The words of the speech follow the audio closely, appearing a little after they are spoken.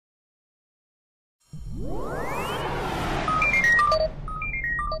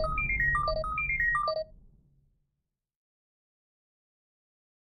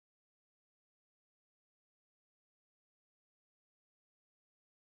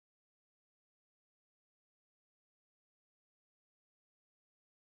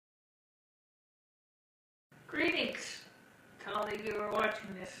Greetings to all of you who are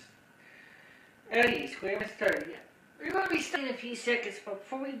watching this. Eddie's, we haven't started yet. We're going to be starting in a few seconds, but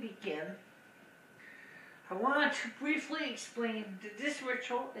before we begin, I want to briefly explain that this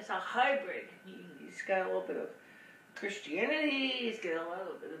ritual is a hybrid. It's got a little bit of Christianity, it's got a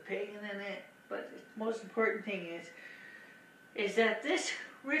little bit of pagan in it, but the most important thing is that this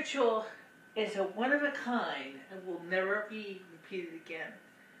ritual is a one of a kind and will never be repeated again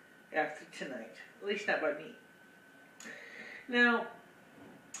after tonight. At least not by me. Now,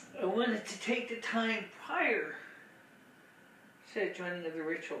 I wanted to take the time prior to joining of the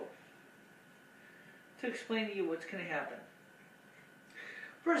ritual to explain to you what's going to happen.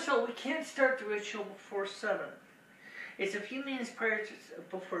 First of all, we can't start the ritual before 7. It's a few minutes prior to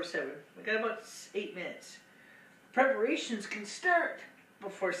before 7. We got about 8 minutes. Preparations can start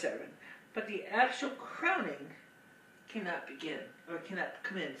before 7, but the actual crowning cannot begin or cannot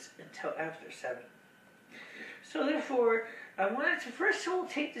commence until after 7. So therefore, I wanted to first of all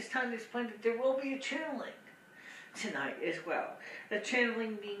take this time to explain that there will be a channeling tonight as well. The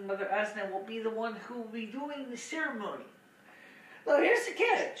channeling being Mother Asna will be the one who will be doing the ceremony. Now here's the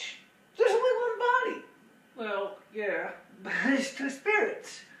catch. There's only one body. Well, yeah, but there's 2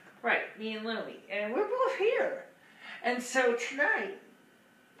 spirits. Right, me and Looney. And we're both here. And so tonight,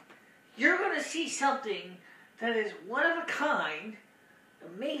 you're going to see something that is one of a kind,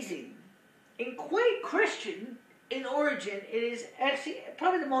 amazing, and quite Christian in origin. It is actually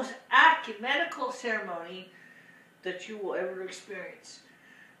probably the most ecumenical ceremony that you will ever experience.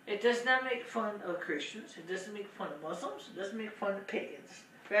 It does not make fun of Christians. It doesn't make fun of Muslims. It doesn't make fun of pagans.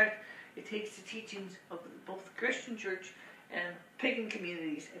 In fact, it takes the teachings of both the Christian church and pagan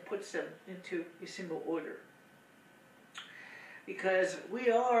communities and puts them into a single order. Because we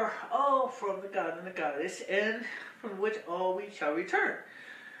are all from the God and the Goddess, and from which all we shall return.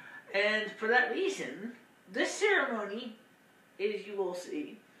 And for that reason, this ceremony, as you will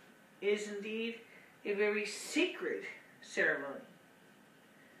see, is indeed a very sacred ceremony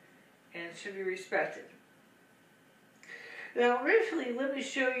and should be respected. Now, briefly, let me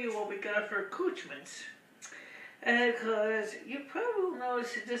show you what we got for accoutrements. Because you probably will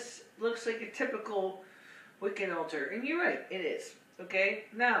notice that this looks like a typical Wiccan altar. And you're right, it is. Okay?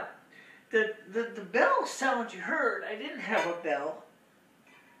 Now, the bell sound you heard, I didn't have a bell.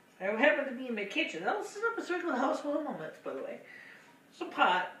 I happened to be in my kitchen. I'll set up a circle household of moments, by the way. It's a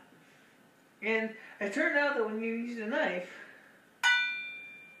pot. And it turned out that when you use a knife,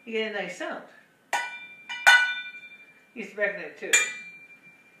 you get a nice sound. Use the back of it too.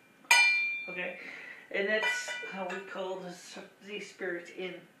 Okay? And that's how we call these spirits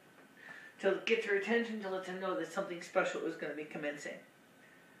in. To get their attention, to let them know that something special is going to be commencing.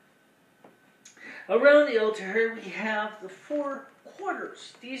 Around the altar, we have the 4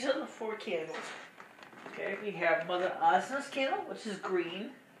 quarters. These are the 4 candles. Okay, we have Mother Asna's candle, which is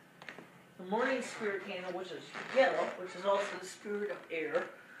green. The morning spirit candle, which is yellow, which is also the spirit of air.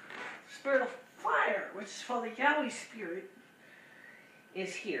 Spirit of fire, which is called the Yahweh spirit,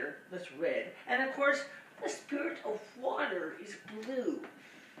 is here. That's red. And of course, the spirit of water is blue.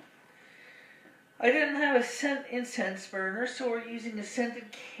 I didn't have a scent incense burner, so we're using a scented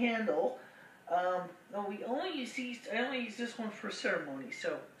candle. We only use these. I only use this one for ceremony,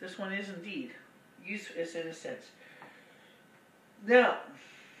 so this one is indeed used as in a sense. Now,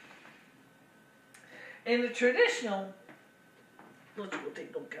 in the traditional, which we'll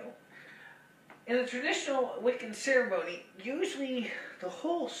take no count. In the traditional Wiccan ceremony, usually the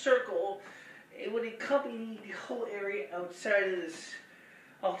whole circle, it would accompany the whole area outside of this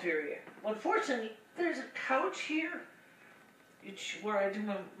altar area. Unfortunately, there's a couch here, where I do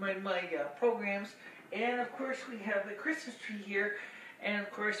my programs, and of course we have the Christmas tree here, and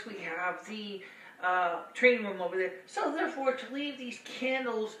of course we have the training room over there. So therefore, to leave these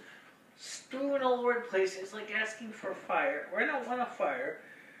candles strewn all over the place is like asking for a fire. I don't want a fire,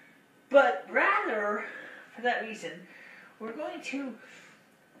 but rather, for that reason, we're going to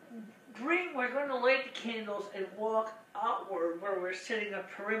light the candles and walk outward where we're setting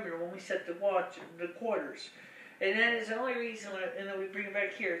up perimeter when we set the quarters. And that is the only reason, and then we bring it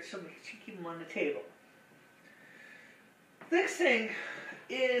back here so we can keep them on the table. Next thing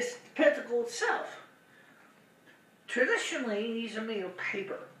is the pentacle itself. Traditionally, these are made of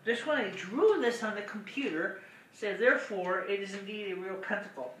paper. This one, I drew this on the computer, so therefore it is indeed a real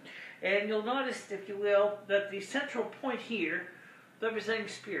pentacle. And you'll notice, if you will, that the central point here, representing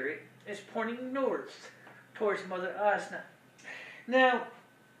spirit, is pointing north towards Mother Asna. Now,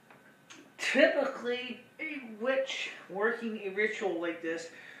 typically, a witch working a ritual like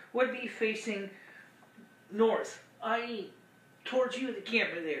this would be facing north, i.e., towards you, the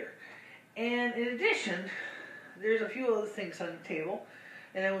camera there. And in addition, there's a few other things on the table,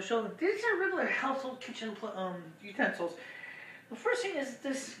 and I will show them. These are regular household kitchen utensils. The first thing is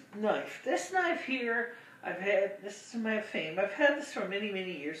this knife. This knife here, this is my fame. I've had this for many,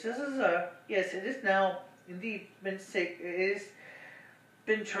 many years. This is yes, it is now indeed it has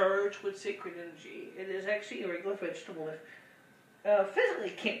been charged with sacred energy. It is actually a regular vegetable knife. Physically,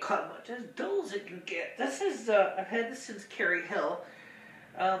 it can't cut much. As dull as it can get. This is, I've had this since Carrie Hill.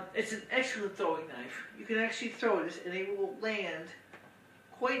 It's an excellent throwing knife. You can actually throw it and it will land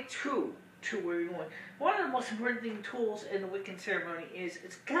quite true to where you want. One of the most important tools in the Wiccan ceremony is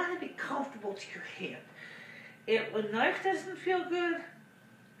it's got to be comfortable to your hand. If a knife doesn't feel good,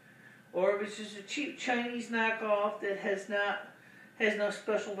 or if it's just a cheap Chinese knockoff that has no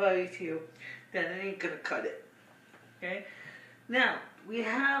special value to you, then it ain't gonna cut it. Okay? Now, we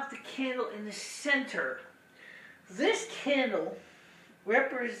have the candle in the center. This candle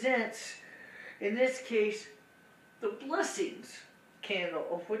represents, in this case, the blessings candle,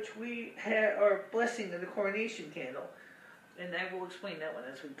 of which we have our blessing in the coronation candle. And I will explain that one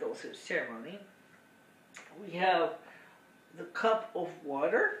as we go through the ceremony. We have the cup of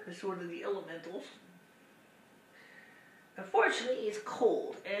water. This is one of the elementals. Unfortunately, it's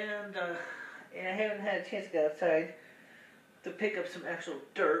cold, and I haven't had a chance to go outside to pick up some actual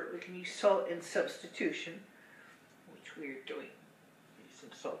dirt. We can use salt in substitution, which we are doing. Use some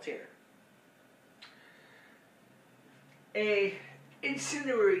salt here. A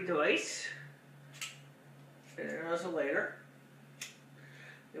incendiary device, and there's a lighter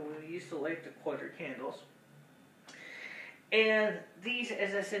that we use to light the quarter candles. And these,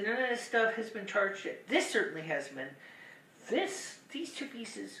 as I said, none of this stuff has been charged yet. This certainly has been. These two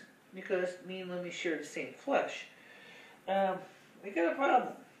pieces, because me and Lemmy share the same flesh, we got a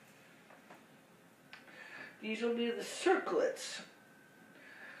problem. These will be the circlets.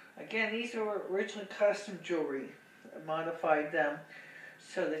 Again, these are originally costume jewelry. I modified them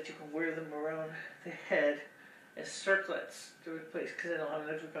so that you can wear them around the head as circlets to replace, because I don't have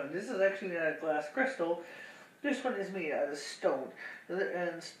an extra gun. This is actually not a glass crystal. This one is made out of stone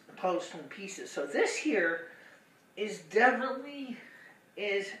and polished stone pieces. So this here is definitely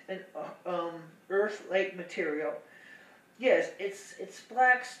an earth-like material. Yes, it's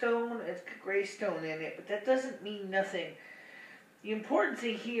black stone, it's gray stone in it, but that doesn't mean nothing. The important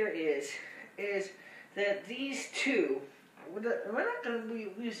thing here is that these two, we're not going to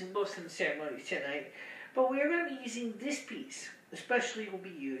be using most of the ceremonies tonight, but we are going to be using this piece, especially will be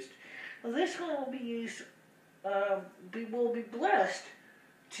used. Now this one will be used, will be blessed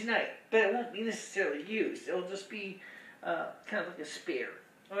tonight, but it won't be necessarily used. It'll just be kind of like a spare.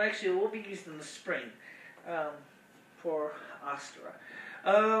 Or actually, it will be used in the spring for Ostra.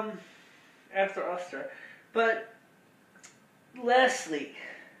 After Ostra. But lastly,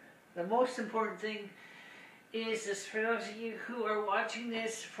 the most important thing is this, for those of you who are watching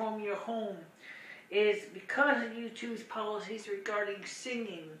this from your home, is because of YouTube's policies regarding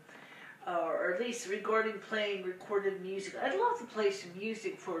singing, or at least regarding playing recorded music. I'd love to play some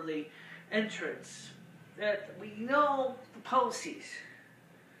music for the entrance. That we know the policies.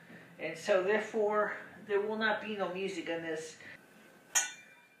 And so therefore, there will not be no music on this.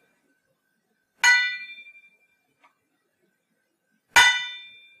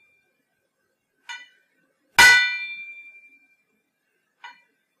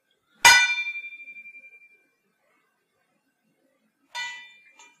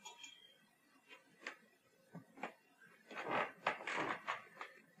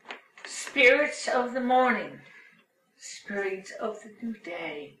 Spirits of the morning, spirits of the new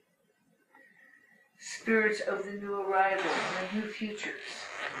day, spirits of the new arrival and the new futures,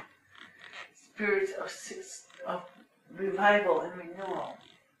 spirits of revival and renewal.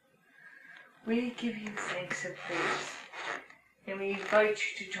 We give you thanks and praise, and we invite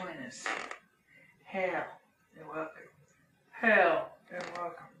you to join us. Hail and welcome. Hail and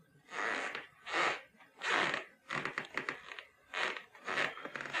welcome.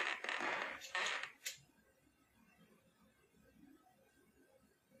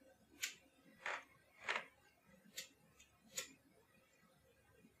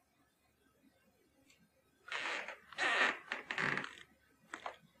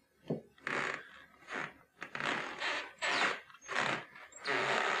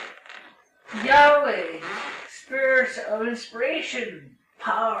 Yahweh, spirits of inspiration,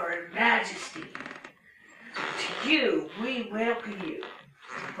 power, and majesty, to you we welcome you.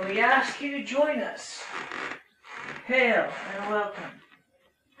 We ask you to join us. Hail and welcome.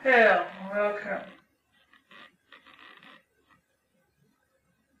 Hail and welcome.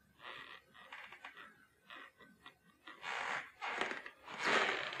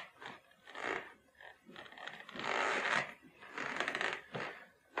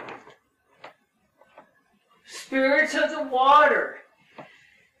 spirits of the water,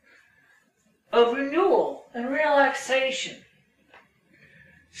 of renewal and relaxation,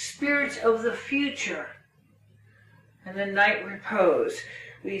 spirits of the future, and the night repose,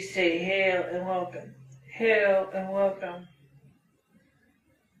 we say hail and welcome, hail and welcome.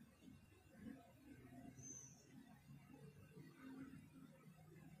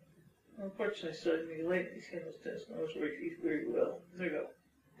 Unfortunately, I started to late. These candles test not work very well. There you go.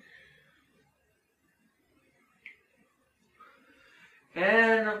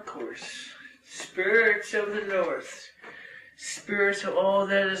 And of course, spirits of the north, spirits of all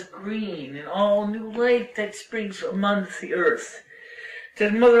that is green and all new life that springs among the earth,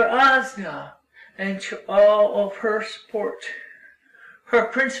 to Mother Asna and to all of her support, her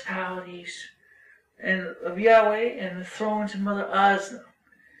principalities, and of Yahweh and the thrones of Mother Asna,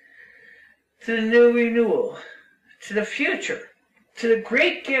 to the new renewal, to the future, to the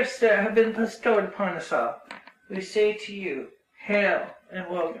great gifts that have been bestowed upon us all, we say to you, hail and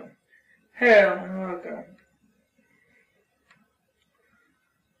welcome, hail and welcome.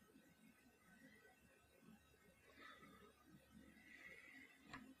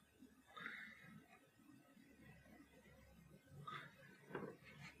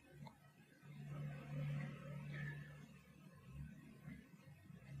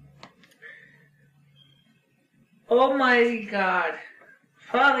 Almighty God,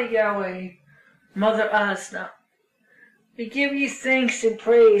 Father Yahweh, Mother Asna, we give you thanks and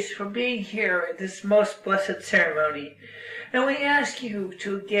praise for being here at this most blessed ceremony, and we ask you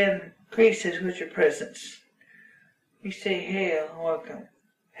to again grace us with your presence. We say hail and welcome,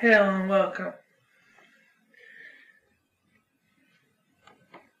 hail and welcome.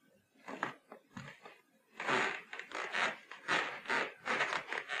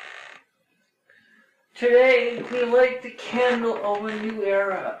 Today, we light the candle of a new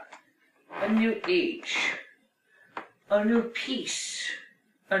era, a new age, a new peace,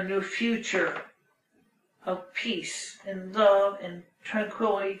 a new future of peace and love and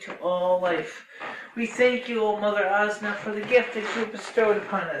tranquility to all life. We thank you, O Mother Asna, for the gift that you bestowed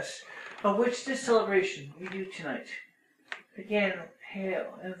upon us, of which this celebration we do tonight. Again,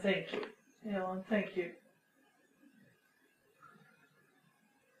 hail and thank you. Hail and thank you.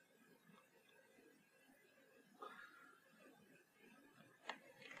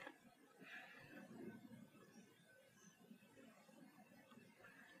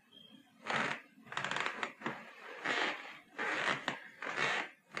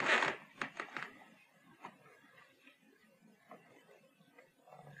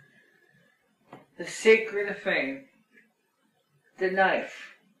 The sacred fame, the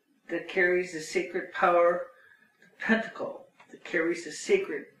knife that carries the sacred power, the pentacle that carries the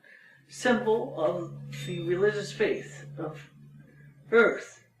sacred symbol of the religious faith of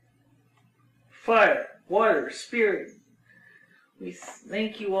earth, fire, water, spirit. We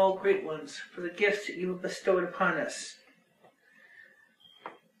thank you, all great ones, for the gifts that you have bestowed upon us.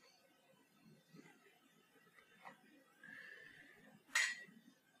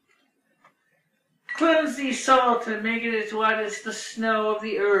 Cleanse thee, salt, and make it as white as the snow of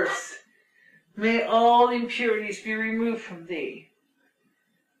the earth. May all impurities be removed from thee.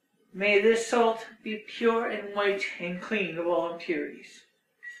 May this salt be pure and white and clean of all impurities.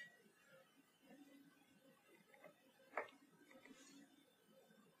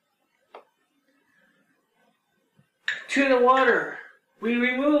 To the water, we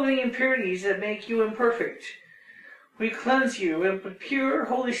remove the impurities that make you imperfect. We cleanse you in the pure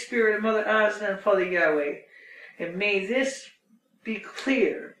Holy Spirit of Mother Asna and Father Yahweh, and may this be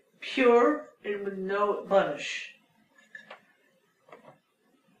clear, pure, and with no blemish.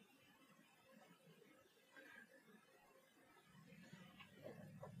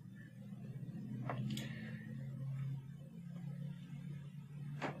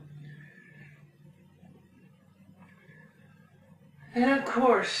 And of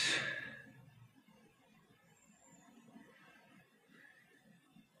course,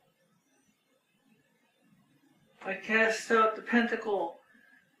 I cast out the pentacle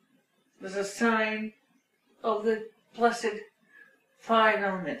as a sign of the blessed five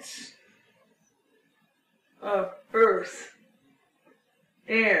elements of earth,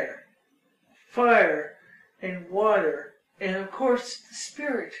 air, fire, and water, and of course the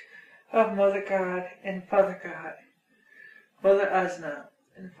spirit of Mother God and Father God, Mother Asna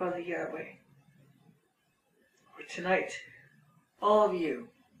and Father Yahweh. For tonight, all of you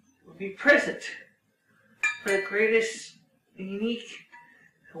will be present for the greatest, unique,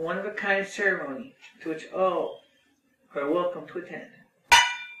 and one-of-a-kind ceremony to which all are welcome to attend.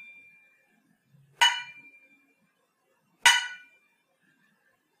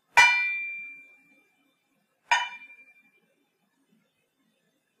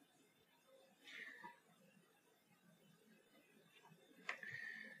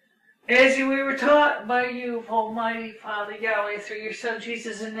 As we were taught by you, Almighty Father Yahweh, through your Son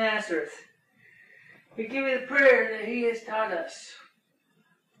Jesus of Nazareth, we give you the prayer that he has taught us.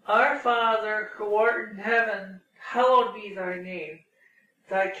 Our Father, who art in heaven, hallowed be thy name.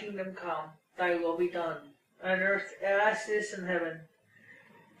 Thy kingdom come, thy will be done, on earth as it is in heaven.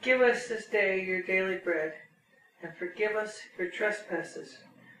 Give us this day your daily bread, and forgive us your trespasses,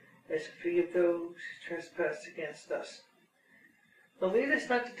 as we forgive those who trespass against us. But lead us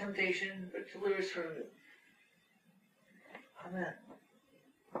not to temptation, but deliver us from evil. Amen.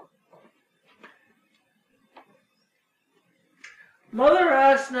 Mother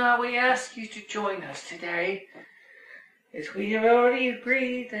Asna, we ask you to join us today, as we have already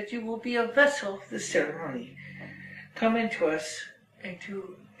agreed that you will be a vessel of the ceremony. Come into us and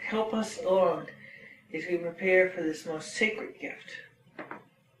to help us along as we prepare for this most sacred gift.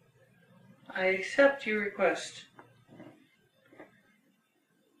 I accept your request.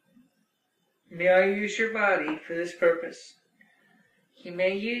 May I use your body for this purpose? You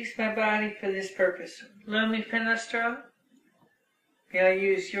may use my body for this purpose. Lumi Fenestra, may I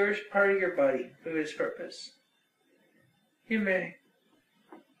use yours, part of your body, for this purpose? You may.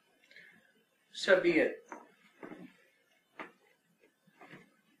 So be it.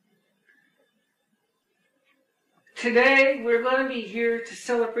 Today, we're going to be here to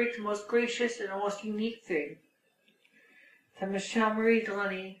celebrate the most gracious and the most unique thing. That Michelle Marie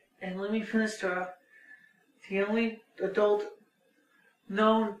Delaney and Lumi Fenestra, the only adult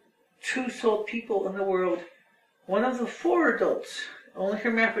known two-souled people in the world, one of the 4 adults, only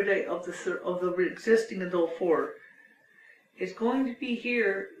hermaphrodite of the existing adult 4, is going to be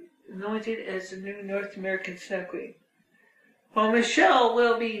here anointed as the new North American Snow Queen. While Michelle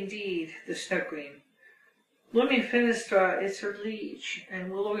will be indeed the Snow Queen, Lumi Fenestra is her liege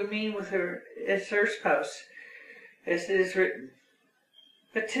and will remain with her as her spouse, as it is written.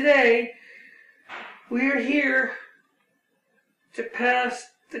 But today, we are here to pass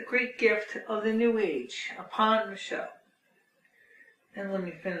the great gift of the new age upon Michelle and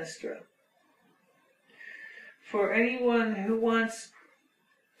Lumi Fenestra. For anyone who wants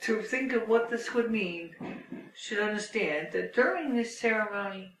to think of what this would mean should understand that during this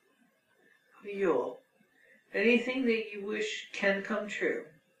ceremony of Yule, anything that you wish can come true.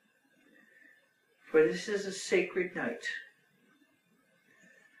 For this is a sacred night.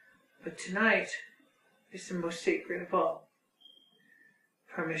 But tonight is the most sacred of all.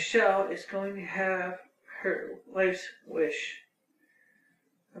 For Michelle is going to have her life's wish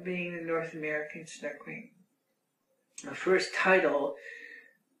of being the North American Snow Queen. The first title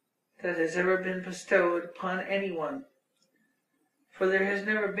that has ever been bestowed upon anyone. For there has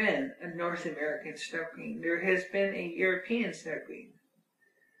never been a North American Snow Queen. There has been a European Snow Queen.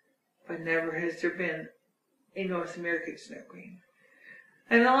 But never has there been a North American Snow Queen.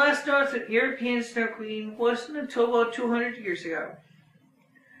 And the last European Snow Queen wasn't until about 200 years ago,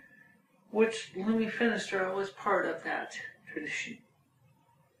 which Lumi Fenestra was part of that tradition.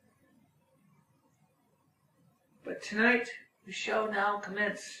 But tonight, we shall now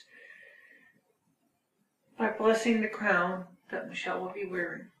commence by blessing the crown that Michelle will be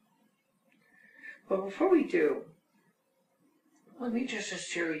wearing. But before we do, let me just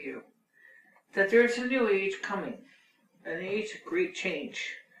assure you that there's a new age coming, an age of great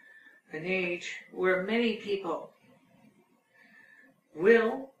change, an age where many people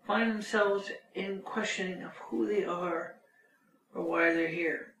will find themselves in questioning of who they are or why they're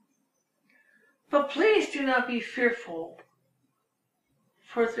here. But please do not be fearful,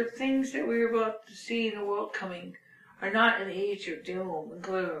 for the things that we're about to see in the world coming are not an age of doom and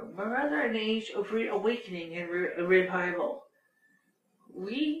gloom, but rather an age of awakening and revival.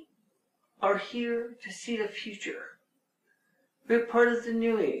 We are here to see the future. We're part of the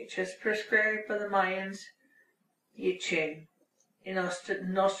new age, as prescribed by the Mayans, I Ching, and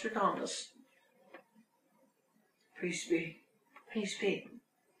Nostradamus. Peace be. Peace be.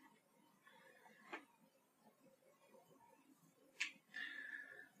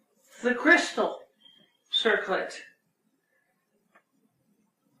 The crystal circlet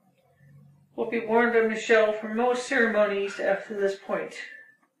will be worn by Michelle for most ceremonies after this point.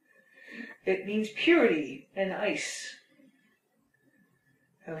 It means purity and ice,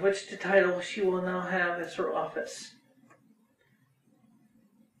 of which the title she will now have as her office.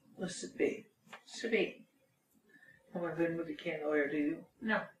 Listen be. Listen be. You want to go and move the candle here, do you?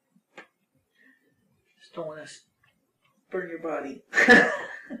 No. Just don't want to burn your body.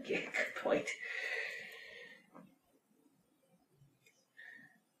 Okay, good point.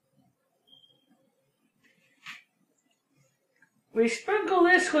 We sprinkle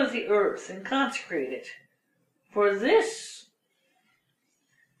this with the earth and consecrate it. For this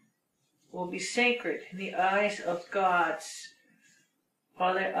will be sacred in the eyes of gods,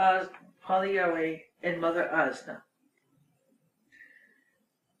 Father Yahweh and Mother Asna.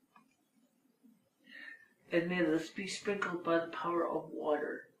 And may this be sprinkled by the power of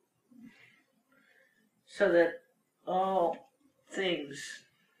water, so that all things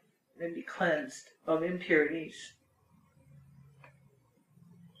may be cleansed of impurities.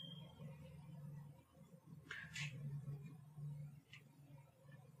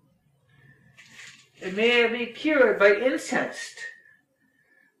 And may it be cured by incense.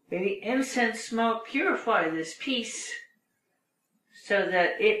 May the incense smoke purify this piece, so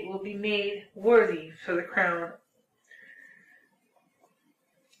that it will be made worthy for the crown.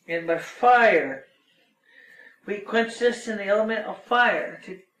 And by fire, we quench this in the element of fire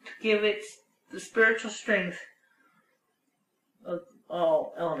to give it the spiritual strength of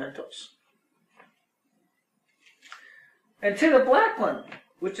all elementals. And to the black one,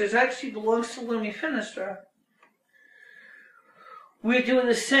 which actually belongs to Lumi Finistra, we do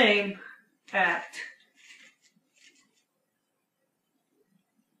the same act.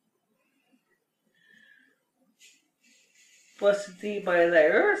 Blessed thee by thy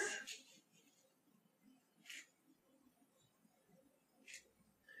earth,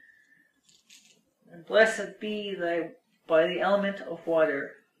 and blessed be thy by the element of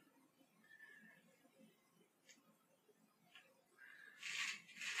water.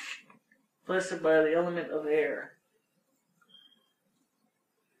 Blessed by the element of air,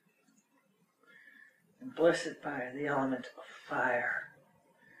 and blessed by the element of fire.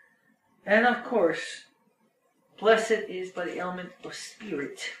 And of course, blessed is by the element of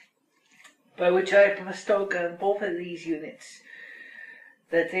spirit, by which I bestow on both of these units,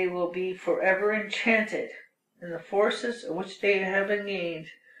 that they will be forever enchanted, and the forces of which they have been gained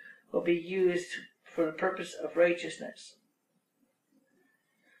will be used for the purpose of righteousness.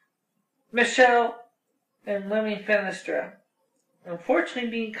 Michelle and Lemmy Fenestra,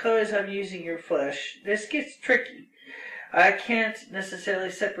 unfortunately, because I'm using your flesh, this gets tricky. I can't necessarily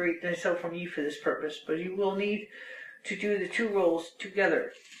separate myself from you for this purpose, but you will need to do the two roles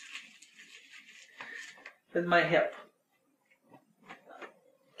together with my help.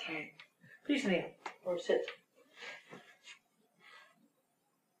 Okay. Please kneel or sit.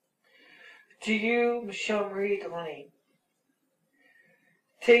 To you, Michelle Marie Delaney,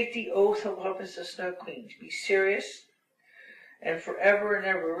 take the oath of office of Snow Queen to be serious and forever and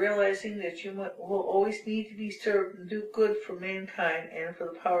ever, realizing that you will always need to be served and do good for mankind and for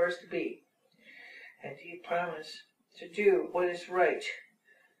the powers to be. And do you promise to do what is right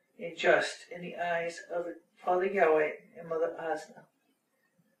and just in the eyes of Father Yahweh and Mother Asna?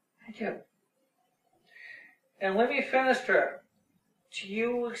 I do. And let me Fenestra, to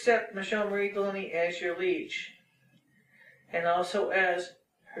you accept Michelle Marie Delaney as your liege, and also as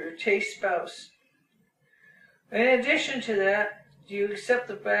her chaste spouse. In addition to that, do you accept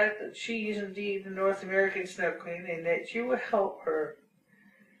the fact that she is indeed the North American Snow Queen, and that you will help her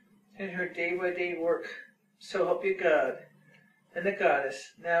in her day-by-day work? So help you God and the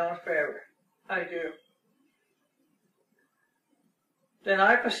Goddess, now and forever. I do. Then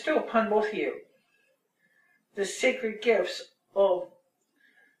I bestow upon both of you the sacred gifts of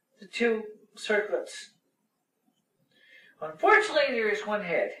the two circlets. Unfortunately, there is one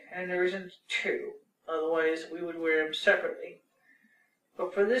head, and there isn't two. Otherwise, we would wear them separately.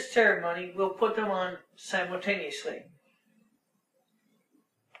 But for this ceremony, we'll put them on simultaneously.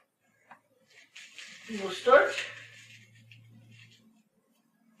 We'll start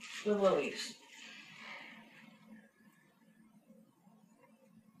with lilies.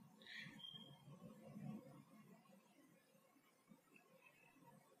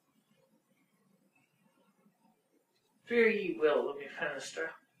 Fear ye will, Lumi Fenestra,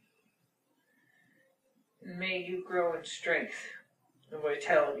 and may you grow in strength and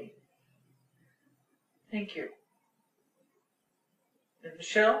vitality. Thank you. And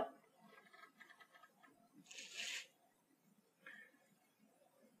Michelle?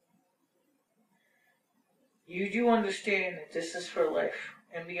 You do understand that this is for life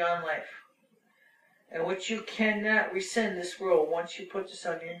and beyond life, and which you cannot rescind this role once you put this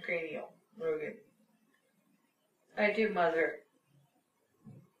on your cranial organ. I do, Mother.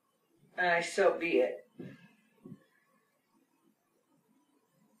 And so be it.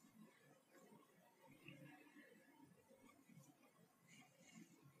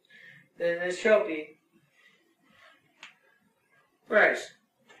 Then it shall be. Rise.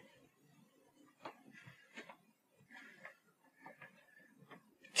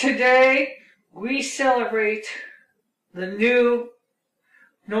 Today, we celebrate the new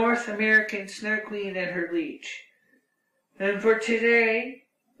North American Snow Queen and her liege. And for today,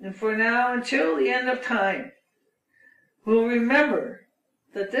 and for now until the end of time, will remember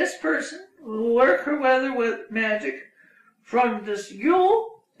that this person will work her weather with magic from this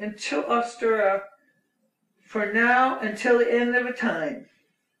Yule until Ostera, for now until the end of a time.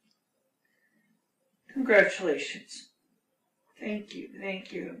 Congratulations. Thank you,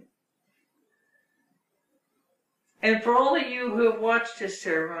 thank you. And for all of you who have watched this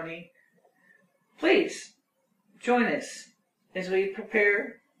ceremony, please join us as we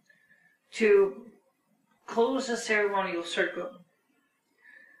prepare to close the ceremonial circle.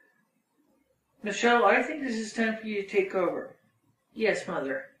 Michelle, I think this is time for you to take over. Yes,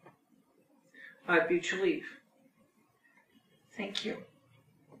 Mother. I bid you leave. Thank you.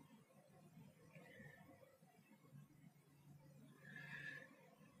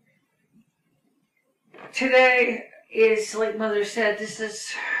 Today is, like Mother said, this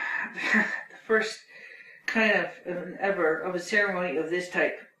is the first kind of ever of a ceremony of this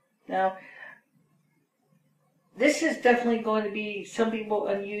type. Now, this is definitely going to be, some people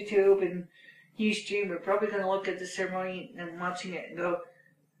on YouTube and Ustream are probably going to look at the ceremony and watching it and go,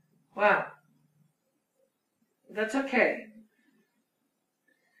 wow, that's okay.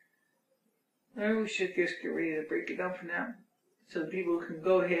 Maybe we should just get ready to break it down for now, so that people can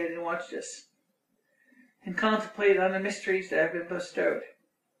go ahead and watch this and contemplate on the mysteries that have been bestowed.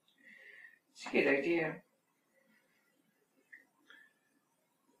 It's a good idea.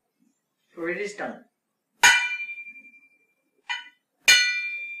 For it is done.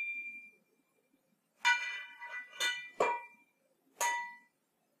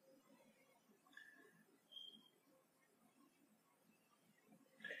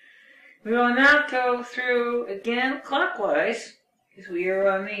 We will now go through again clockwise, because we are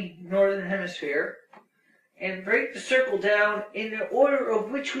on the northern hemisphere, and break the circle down in the order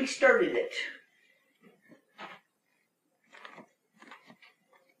of which we started it.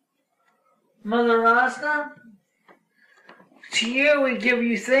 Mother Rosna, to you we give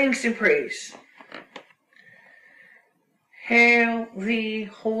you thanks and praise. Hail thee,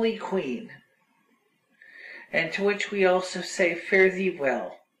 Holy Queen, and to which we also say, fare thee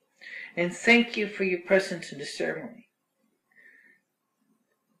well, and thank you for your presence in the ceremony.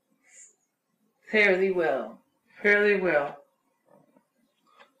 Fare thee well, fare thee well.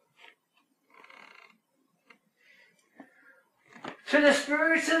 To the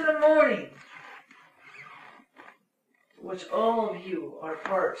spirits of the morning, which all of you are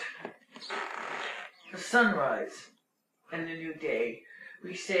part, the sunrise and the new day,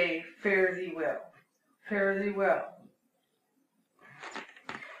 we say, fare thee well, fare thee well.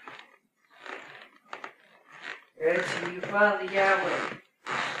 And to you, Father Yahweh,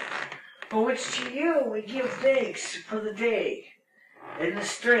 for which to you we give thanks for the day and the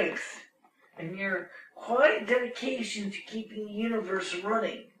strength and your quiet dedication to keeping the universe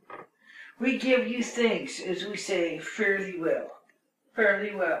running. We give you thanks as we say, fare thee well, fare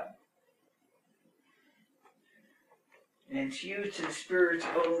thee well. And to you, to the spirits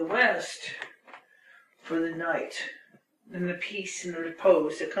of the west, for the night and the peace and the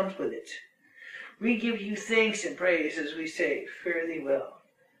repose that comes with it. We give you thanks and praise as we say, fare thee well,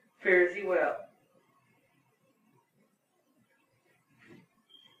 fare thee well.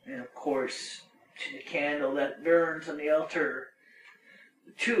 And of course, to the candle that burns on the altar,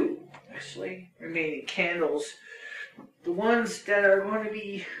 the two, actually, remaining candles, the ones that are going to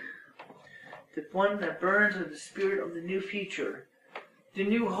be, the one that burns with the spirit of the new future, the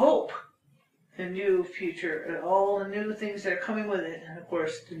new hope, the new future, and all the new things that are coming with it, and of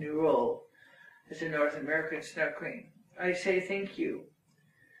course, the new role as a North American Snow Queen. I say thank you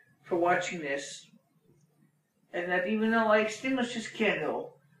for watching this, and that even though I extinguish this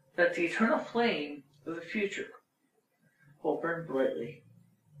candle, that the eternal flame of the future will burn brightly.